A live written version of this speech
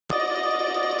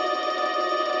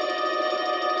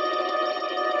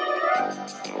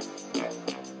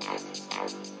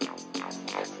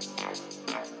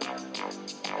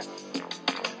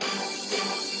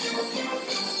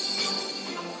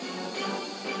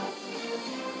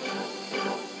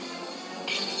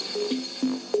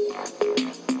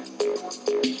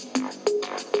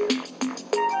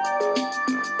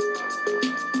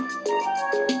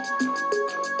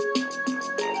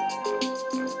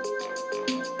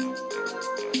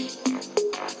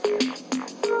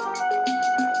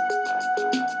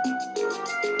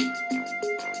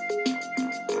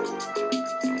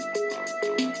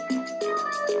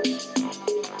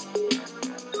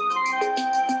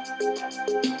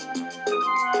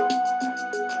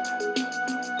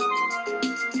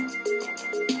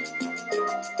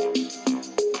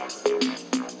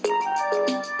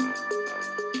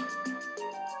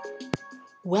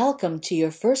Welcome to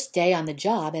your first day on the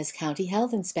job as County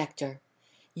Health Inspector.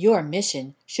 Your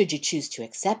mission, should you choose to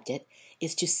accept it,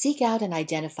 is to seek out and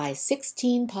identify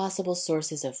 16 possible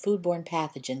sources of foodborne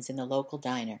pathogens in the local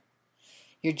diner.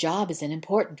 Your job is an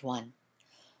important one.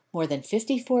 More than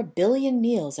 54 billion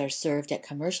meals are served at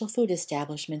commercial food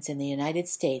establishments in the United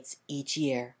States each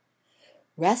year.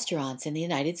 Restaurants in the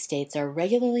United States are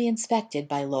regularly inspected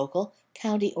by local,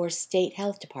 county, or state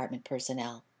health department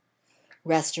personnel.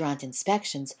 Restaurant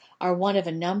inspections are one of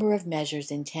a number of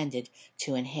measures intended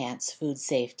to enhance food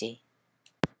safety.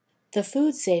 The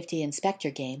Food Safety Inspector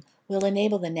game will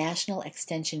enable the National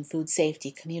Extension Food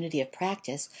Safety Community of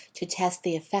Practice to test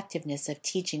the effectiveness of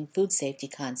teaching food safety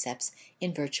concepts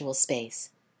in virtual space.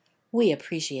 We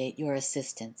appreciate your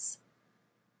assistance.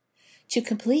 To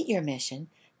complete your mission,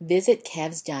 visit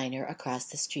Kev's Diner across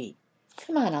the street.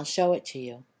 Come on, I'll show it to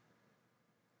you.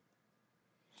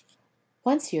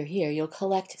 Once you're here, you'll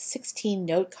collect 16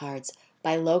 note cards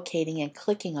by locating and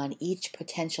clicking on each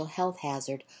potential health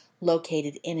hazard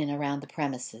located in and around the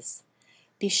premises.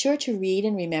 Be sure to read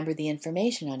and remember the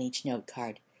information on each note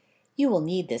card. You will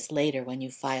need this later when you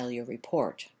file your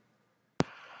report.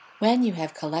 When you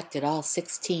have collected all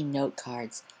 16 note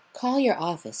cards, call your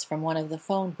office from one of the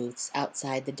phone booths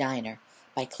outside the diner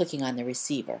by clicking on the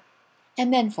receiver,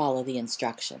 and then follow the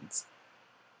instructions.